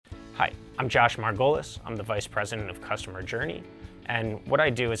Hi, I'm Josh Margolis. I'm the Vice President of Customer Journey. And what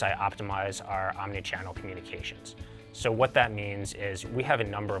I do is I optimize our omni-channel communications. So what that means is we have a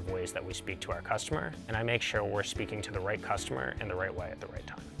number of ways that we speak to our customer, and I make sure we're speaking to the right customer in the right way at the right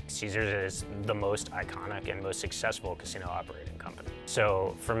time. Caesars is the most iconic and most successful casino operating company.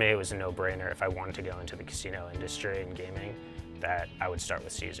 So for me, it was a no-brainer if I wanted to go into the casino industry and gaming, that I would start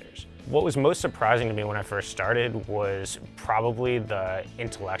with Caesars. What was most surprising to me when I first started was probably the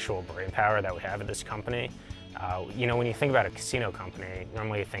intellectual brainpower that we have at this company. When you think about a casino company,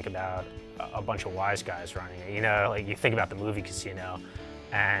 normally you think about a bunch of wise guys running it. Like you think about the movie Casino.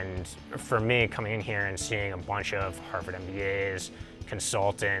 And for me, coming in here and seeing a bunch of Harvard MBAs,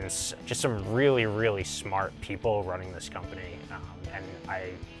 consultants, just some really, really smart people running this company. And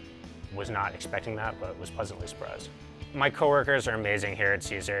I was not expecting that, but was pleasantly surprised. My coworkers are amazing here at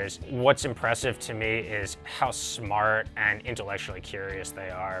Caesars. What's impressive to me is how smart and intellectually curious they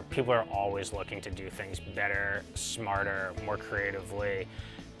are. People are always looking to do things better, smarter, more creatively.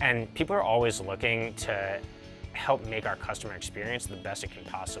 And people are always looking to help make our customer experience the best it can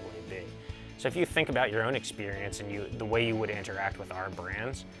possibly be. So if you think about your own experience and the way you would interact with our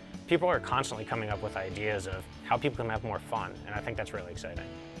brands, people are constantly coming up with ideas of how people can have more fun, and I think that's really exciting.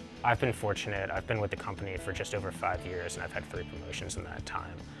 I've been fortunate. I've been with the company for just over 5 years, and I've had 3 promotions in that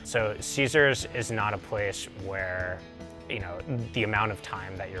time. So Caesars is not a place where the amount of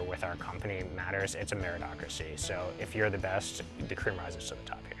time that you're with our company matters. It's a meritocracy. So if you're the best, the cream rises to the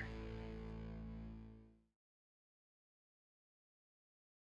top here.